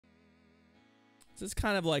This is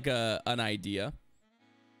kind of like an idea.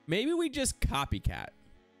 Maybe we just Copycat.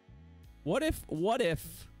 What if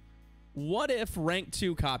rank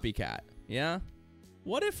 2 Copycat? Yeah?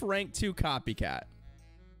 What if rank 2 Copycat?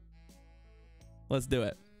 Let's do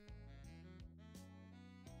it.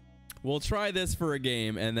 We'll try this for a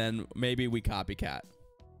game, and then maybe we Copycat.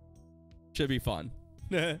 Should be fun.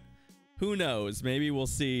 Who knows? Maybe we'll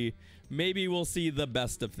see. Maybe we'll see the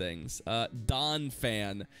best of things. Don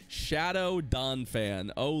Fan. Shadow Don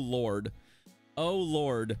Fan. Oh, Lord. Oh,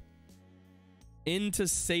 Lord. Into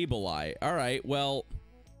Sableye. All right, well,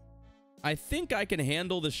 I think I can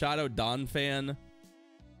handle the Shadow Don Fan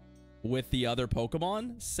with the other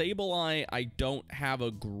Pokemon. Sableye, I don't have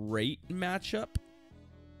a great matchup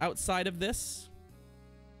outside of this.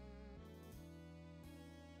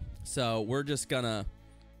 So we're just gonna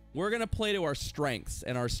play to our strengths,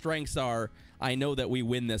 and our strengths are, I know that we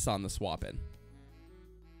win this on the swap-in.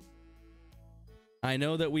 I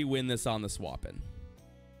know that we win this on the swap-in.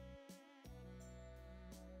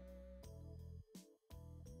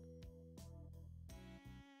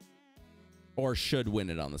 Or should win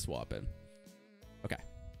it on the swap-in. Okay.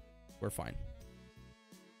 We're fine.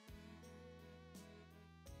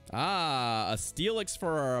 Ah, a Steelix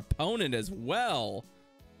for our opponent as well.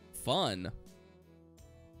 Fun.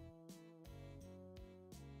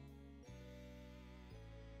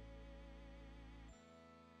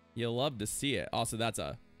 You'll love to see it. Also,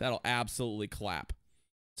 that'll absolutely clap.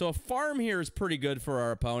 So a farm here is pretty good for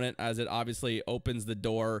our opponent, as it obviously opens the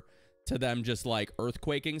door to them just like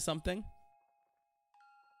earthquaking something.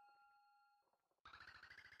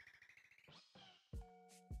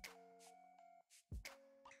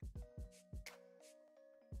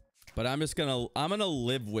 But I'm gonna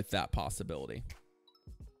live with that possibility.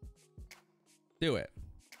 Do it.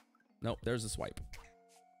 Nope, there's a swipe.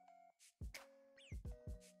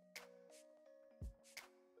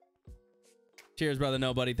 Cheers, brother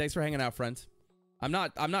nobody. Thanks for hanging out, friend. I'm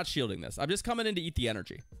not shielding this. I'm just coming in to eat the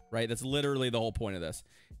energy, right? That's literally the whole point of this.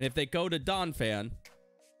 And if they go to Don Fan,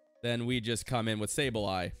 then we just come in with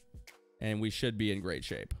Sableye, and we should be in great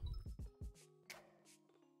shape.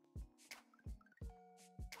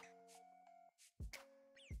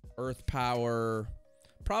 Earth Power.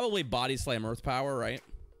 Probably Body Slam Earth Power, right?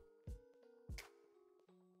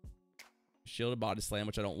 Shielded Body Slam,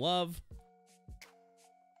 which I don't love.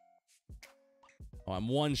 Oh, I'm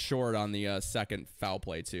one short on the second foul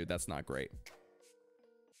play, too. That's not great.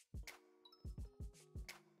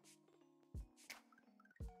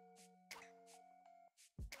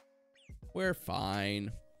 We're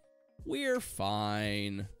fine. We're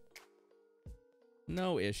fine.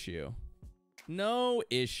 No issue. No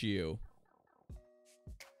issue.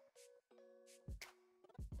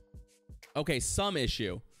 Okay, some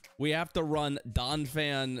issue. We have to run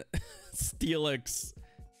Donphan, Steelix,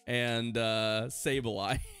 and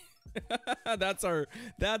Sableye. that's our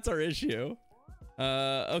issue.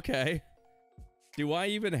 Okay. Do I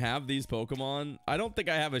even have these Pokemon? I don't think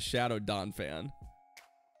I have a Shadow Donphan.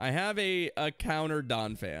 I have a counter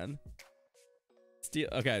Donphan.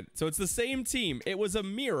 Okay, so it's the same team. It was a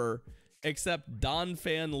mirror, except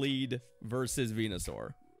Donphan lead versus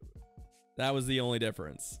Venusaur. That was the only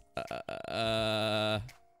difference.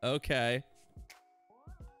 Okay.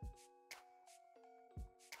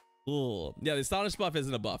 Ooh. Yeah, the Astonish buff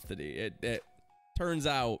isn't a buff today. It turns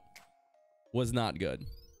out was not good.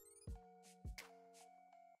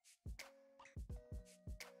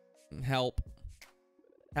 Help.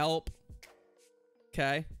 Help.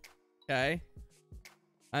 Okay. Okay.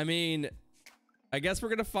 I mean, I guess we're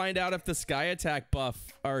going to find out if the Sky Attack buff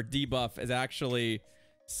or debuff is actually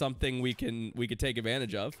something we could take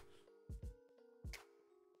advantage of.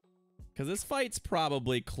 Because this fight's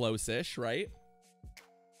probably close-ish, right?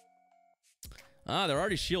 Ah, they're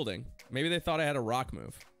already shielding. Maybe they thought I had a rock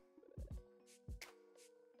move.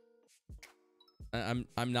 I'm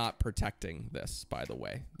not protecting this, by the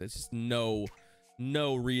way. There's just no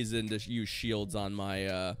reason to use shields on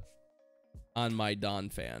my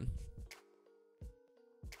Donphan.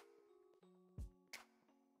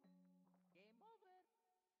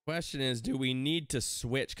 Question is, do we need to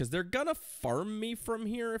switch? Because they're gonna farm me from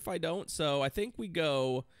here if I don't. So I think we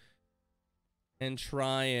go and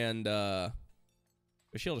try and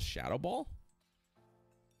shield a Shadow Ball.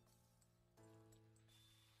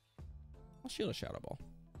 I'll shield a Shadow Ball.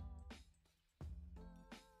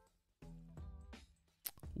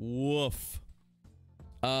 Woof.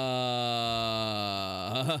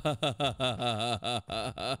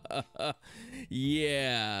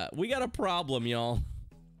 Yeah, we got a problem, y'all.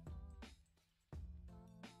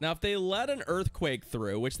 Now, if they let an Earthquake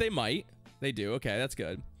through, which they might, they do. Okay, that's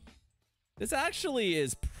good. This actually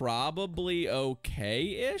is probably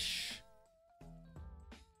okay-ish.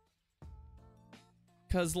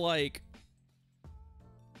 Because, like,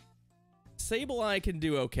 Sableye can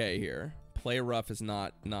do okay here. Play rough is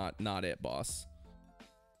not it, boss.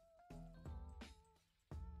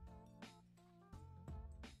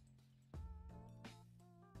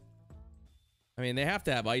 I mean, they have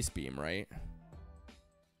to have Ice Beam, right?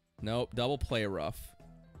 Nope, double play rough.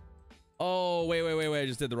 Oh, wait. I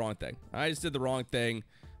just did the wrong thing.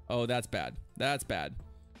 Oh, that's bad. That's bad.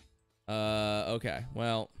 Okay.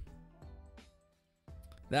 Well,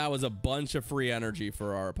 that was a bunch of free energy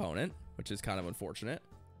for our opponent, which is kind of unfortunate.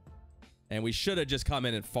 And we should have just come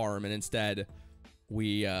in and farm, and instead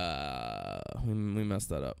we messed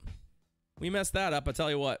that up. We messed that up, I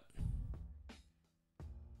tell you what.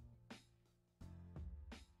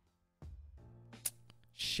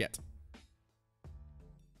 Shit.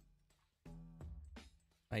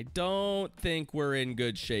 I don't think we're in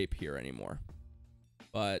good shape here anymore.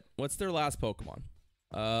 But what's their last Pokemon?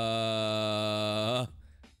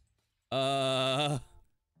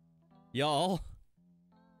 Y'all.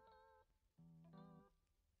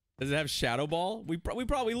 Does it have Shadow Ball? We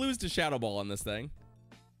probably lose to Shadow Ball on this thing.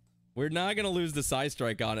 We're not gonna lose the Psy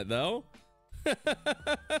Strike on it though.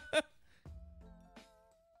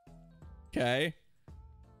 Okay.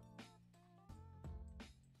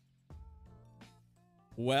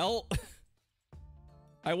 Well,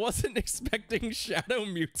 I wasn't expecting Shadow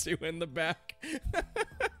Mewtwo in the back.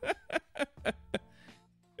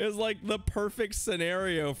 It was like the perfect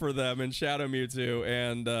scenario for them in Shadow Mewtwo,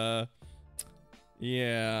 and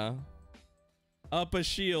yeah. Up a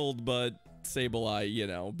shield, but Sableye, you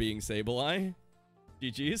know, being Sableye.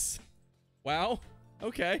 GG's. Wow.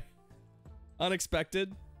 Okay.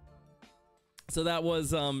 Unexpected. So that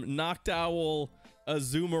was Noctowl,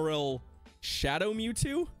 Azumarill, Shadow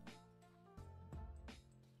Mewtwo?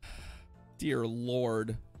 Dear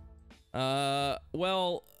Lord.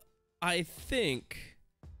 Well, I think...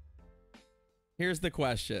 Here's the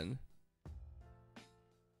question.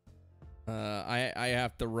 I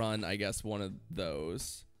have to run, I guess, one of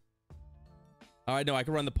those. Oh, I know, I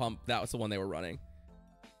can run the pump. That was the one they were running.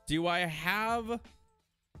 Do I have...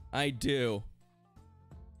 I do.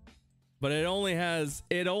 But it only has...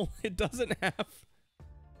 It doesn't have...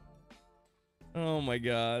 Oh my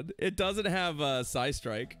god. It doesn't have Psy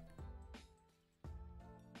Strike.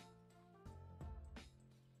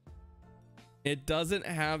 It doesn't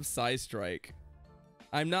have Psy Strike.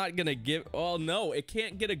 I'm not gonna give... Oh no, it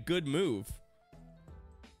can't get a good move.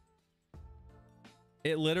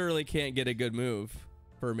 It literally can't get a good move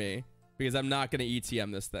for me. Because I'm not gonna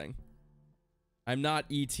ETM this thing. I'm not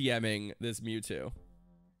ETMing this Mewtwo.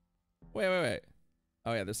 Wait.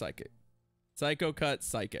 Oh yeah, they're Psychic. Psycho Cut,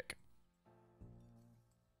 Psychic.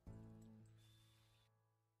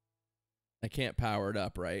 I can't power it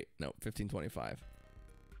up, right? No, 1525.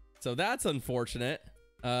 So that's unfortunate.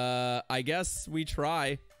 I guess we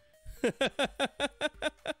try.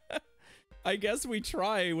 I guess we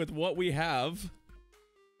try with what we have.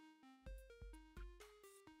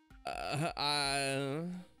 I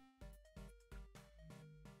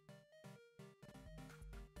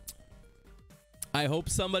hope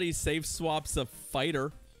somebody safe swaps a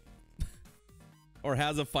fighter. Or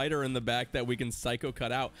has a fighter in the back that we can Psycho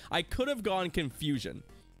Cut out. I could have gone Confusion.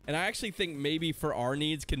 And I actually think maybe for our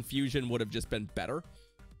needs, Confusion would have just been better.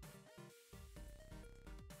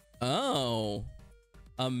 Oh.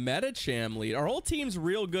 A Medicham lead. Our whole team's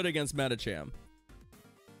real good against Medicham.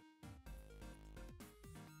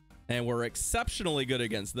 And we're exceptionally good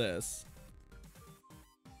against this.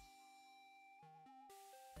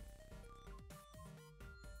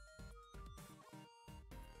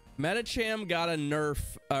 Medicham got a nerf,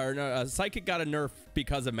 or no, Psychic got a nerf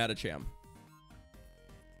because of Medicham.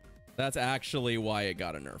 That's actually why it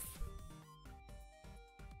got a nerf.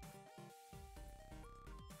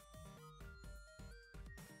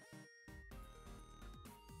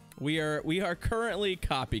 We are currently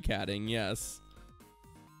copycatting, yes.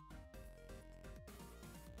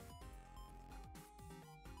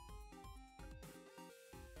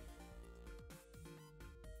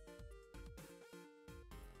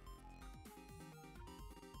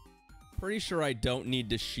 Pretty sure I don't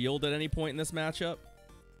need to shield at any point in this matchup.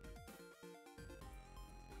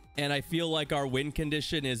 And I feel like our win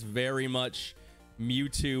condition is very much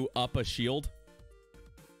Mewtwo up a shield.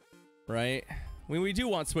 Right? I mean, we do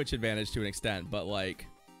want switch advantage to an extent, but like,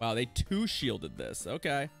 wow, they two shielded this.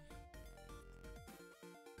 Okay.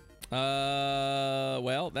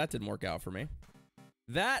 Well, that didn't work out for me.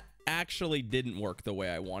 That actually didn't work the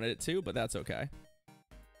way I wanted it to, but that's okay.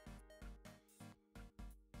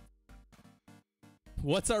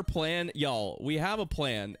 What's our plan? Y'all, we have a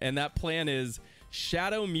plan, and that plan is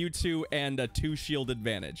Shadow Mewtwo and a 2-shield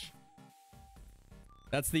advantage.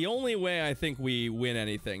 That's the only way I think we win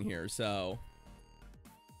anything here, so...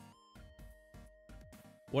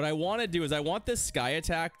 What I want to do is I want this Sky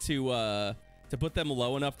Attack to put them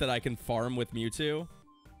low enough that I can farm with Mewtwo.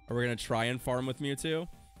 Or we're going to try and farm with Mewtwo.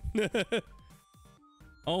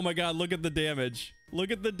 Oh my god, look at the damage.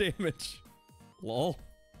 Look at the damage. Lol.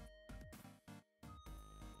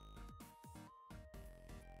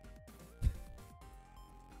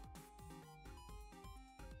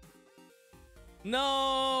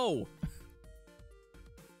 No!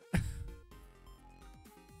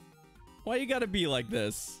 Why you gotta be like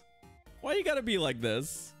this? Why you gotta be like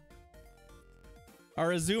this?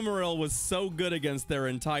 Our Azumarill was so good against their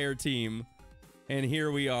entire team. And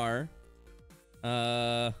here we are.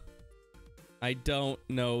 I don't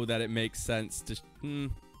know that it makes sense to...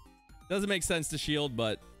 Doesn't make sense to shield,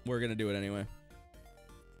 but we're gonna do it anyway.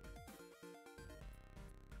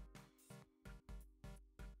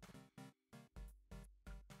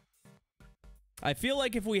 I feel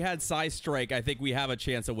like if we had Psy Strike, I think we have a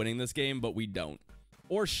chance of winning this game, but we don't.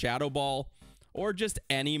 Or Shadow Ball. Or just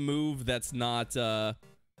any move that's not,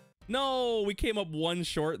 No! We came up one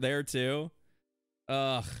short there, too.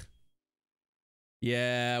 Ugh.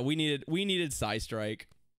 Yeah, we needed Psy Strike.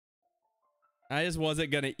 I just wasn't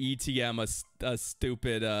gonna ETM a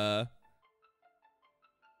stupid, I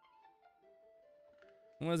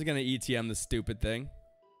wasn't gonna ETM the stupid thing.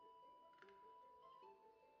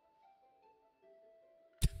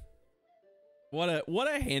 What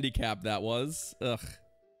a handicap that was. Ugh.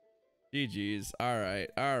 GG's. Alright.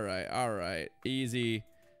 Easy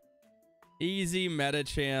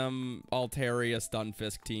Metacham Altaria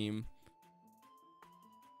Stunfisk team.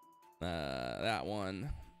 That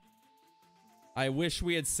one. I wish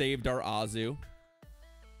we had saved our Azu.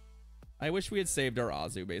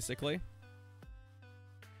 Basically.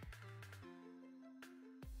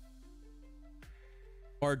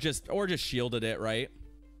 Or just shielded it, right?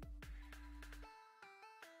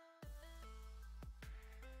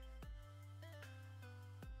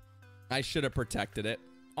 I should have protected it.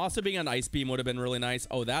 Also, being on Ice Beam would have been really nice.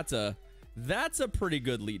 Oh, that's a pretty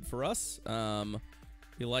good lead for us.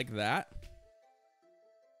 You like that?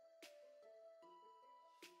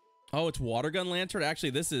 Oh, it's Water Gun Lantern. Actually,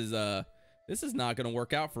 this is not going to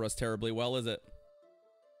work out for us terribly well, is it?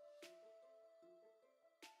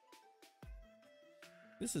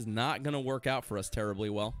 This is not going to work out for us terribly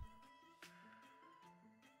well.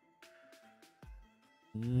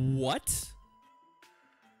 What?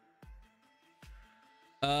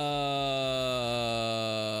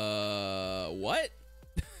 What?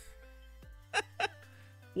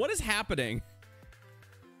 What is happening?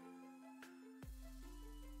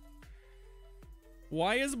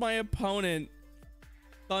 Why is my opponent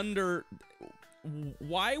Thunder?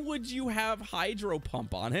 Why would you have Hydro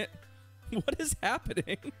Pump on it? What is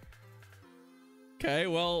happening? Okay,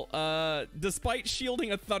 well, despite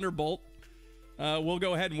shielding a Thunderbolt, we'll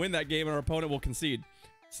go ahead and win that game and our opponent will concede.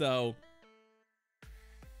 So...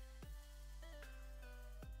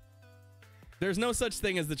 there's no such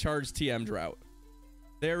thing as the charged TM drought.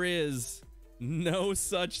 There is no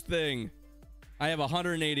such thing. I have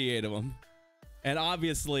 188 of them. And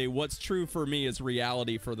obviously, what's true for me is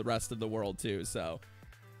reality for the rest of the world too, so.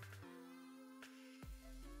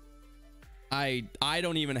 I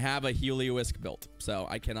don't even have a Heliolisk built, so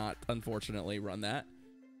I cannot, unfortunately, run that.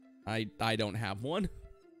 I don't have one.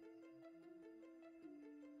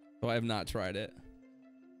 So I have not tried it.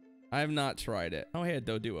 I have not tried it. Oh, I had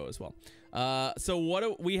Doduo as well. So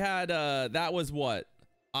what we had, that was what?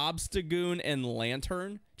 Obstagoon and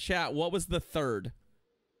Lantern. Chat, what was the third?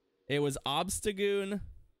 It was Obstagoon,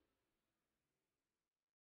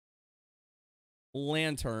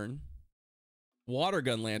 Lantern, Water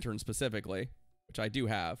Gun Lantern specifically, which I do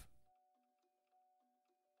have.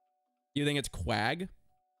 You think it's Quag?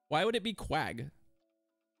 Why would it be Quag?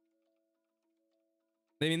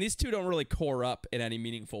 I mean, these two don't really core up in any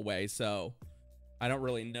meaningful way, so I don't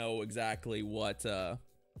really know exactly what...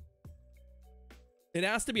 It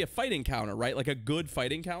has to be a fighting counter, right? Like a good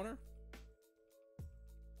fighting counter?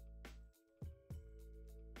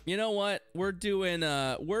 You know what? We're doing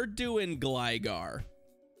Gligar.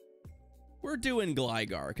 We're doing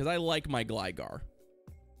Gligar, because I like my Gligar.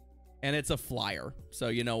 And it's a flyer, so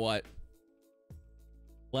you know what?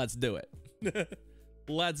 Let's do it.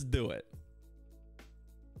 Let's do it.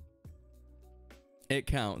 It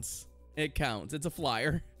counts. It counts. It's a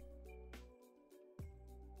flyer.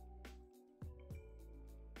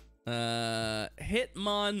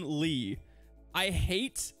 Hitmonlee. I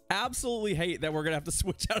hate, absolutely hate that we're going to have to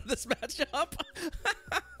switch out of this matchup.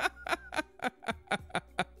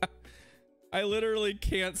 I literally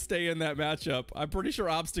can't stay in that matchup. I'm pretty sure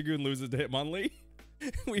Obstagoon loses to Hitmonlee.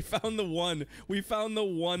 We found the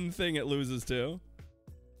one thing it loses to.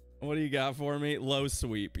 What do you got for me? Low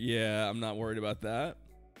sweep. Yeah, I'm not worried about that.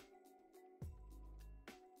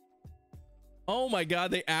 Oh my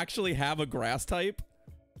god, they actually have a grass type?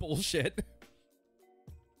 Bullshit.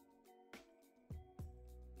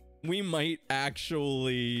 We might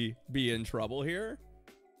actually be in trouble here.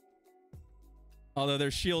 Although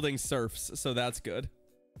they're shielding Surfs, so that's good.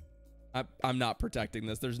 I'm not protecting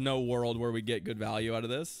this. There's no world where we get good value out of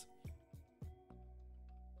this.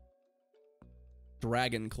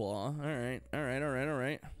 Dragon Claw. All right. All right. All right. All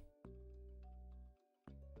right.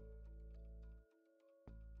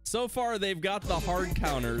 So far, they've got the hard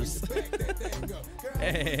counters.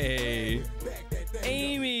 Hey.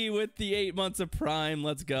 Amy with the 8 months of Prime.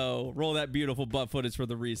 Let's go. Roll that beautiful butt footage for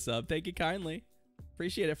the resub. Thank you kindly.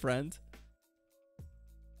 Appreciate it, friend.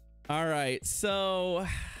 All right. So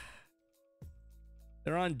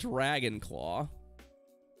they're on Dragon Claw.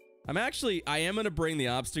 I am going to bring the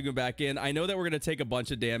Obstagoon back in. I know that we're going to take a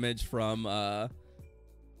bunch of damage from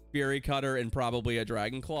Fury Cutter and probably a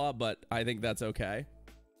Dragon Claw, but I think that's okay.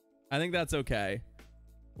 I think that's okay.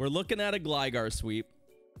 We're looking at a Gligar sweep.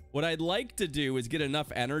 What I'd like to do is get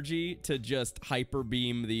enough energy to just Hyper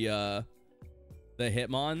Beam the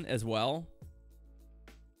Hitmon as well.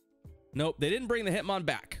 Nope, they didn't bring the Hitmon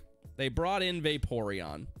back. They brought in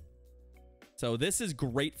Vaporeon. So this is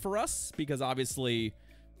great for us because obviously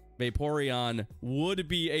Vaporeon would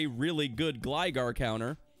be a really good Gligar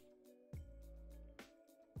counter.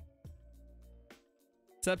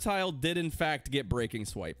 Sceptile did in fact get Breaking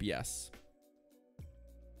Swipe, yes.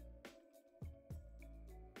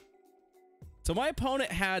 So my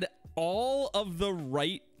opponent had all of the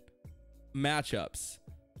right matchups.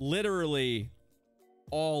 Literally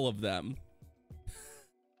all of them.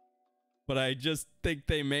 But I just think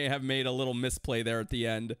they may have made a little misplay there at the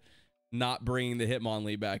end, not bringing the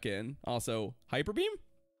Hitmonlee back in. Also, Hyper Beam.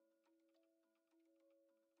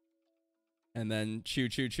 And then Chew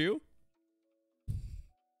Chew Chew.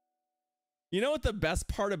 You know what the best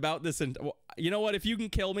part about this, and you know what, if you can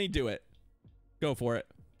kill me, do it. Go for it.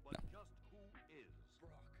 No.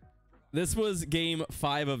 This was game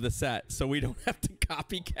 5 of the set, so we don't have to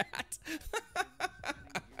copycat.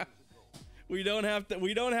 we don't have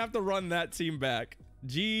to run that team back.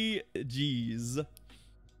 GG's.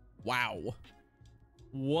 Wow.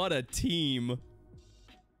 What a team.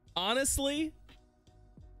 Honestly,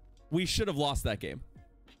 we should have lost that game.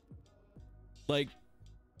 Like,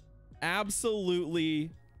 absolutely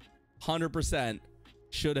 100%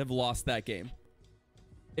 should have lost that game.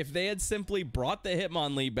 If they had simply brought the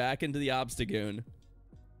Hitmonlee back into the Obstagoon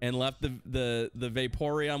and left the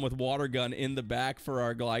Vaporeon with Water Gun in the back for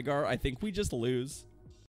our Gligar, I think we just lose.